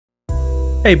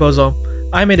Hey Bozo,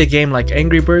 I made a game like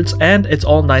Angry Birds and it's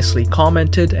all nicely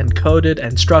commented and coded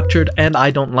and structured and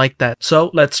I don't like that, so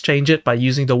let's change it by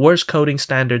using the worst coding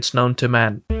standards known to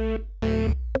man.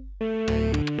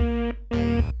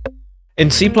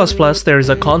 In C++, there is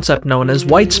a concept known as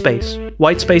whitespace.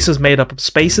 Whitespace is made up of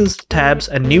spaces, tabs,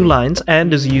 and new lines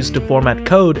and is used to format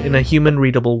code in a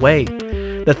human-readable way.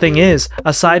 The thing is,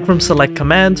 aside from select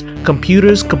commands,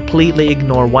 computers completely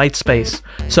ignore whitespace.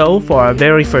 So, for our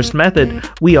very first method,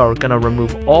 we are gonna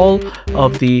remove all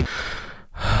of the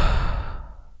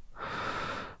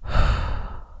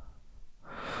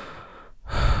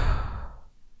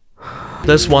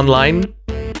This one line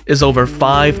is over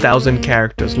 5,000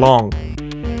 characters long.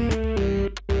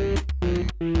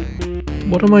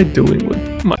 What am I doing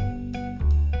with my...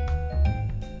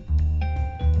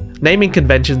 Naming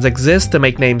conventions exist to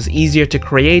make names easier to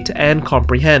create and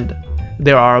comprehend.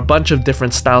 There are a bunch of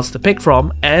different styles to pick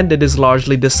from, and it is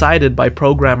largely decided by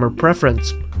programmer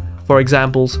preference. For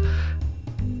example,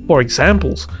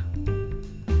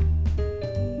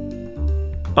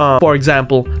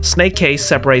 snake case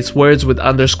separates words with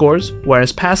underscores,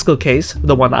 whereas Pascal case,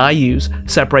 the one I use,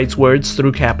 separates words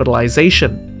through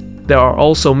capitalization. There are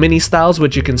also mini styles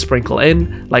which you can sprinkle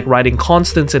in, like writing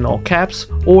constants in all caps,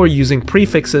 or using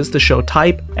prefixes to show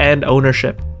type and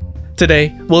ownership.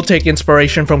 Today, we'll take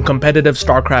inspiration from competitive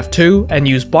StarCraft 2 and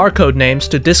use barcode names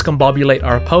to discombobulate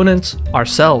our opponents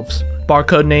ourselves.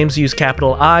 Barcode names use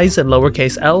capital I's and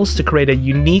lowercase l's to create a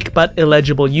unique but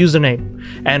illegible username.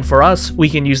 And for us, we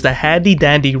can use the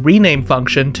handy-dandy rename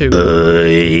function to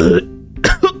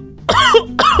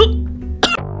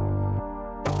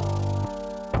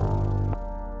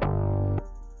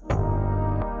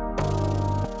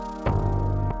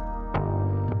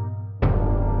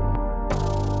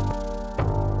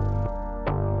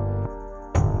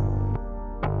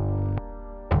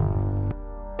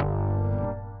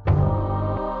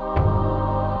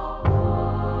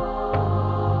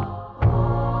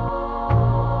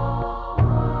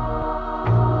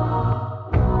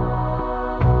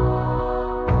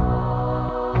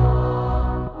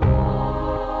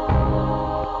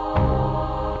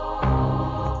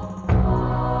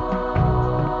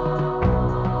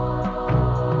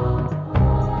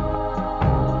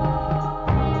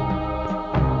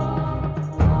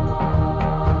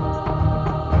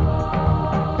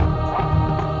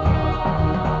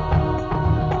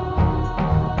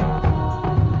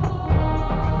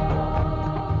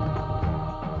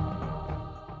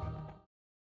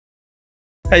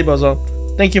Hey Bozo,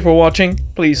 thank you for watching.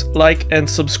 Please like and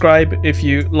subscribe if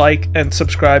you like and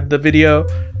subscribe the video.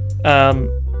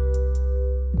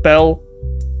 Bell.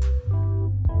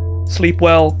 Sleep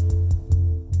well.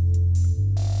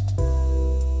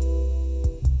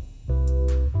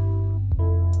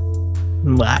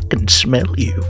 I can smell you.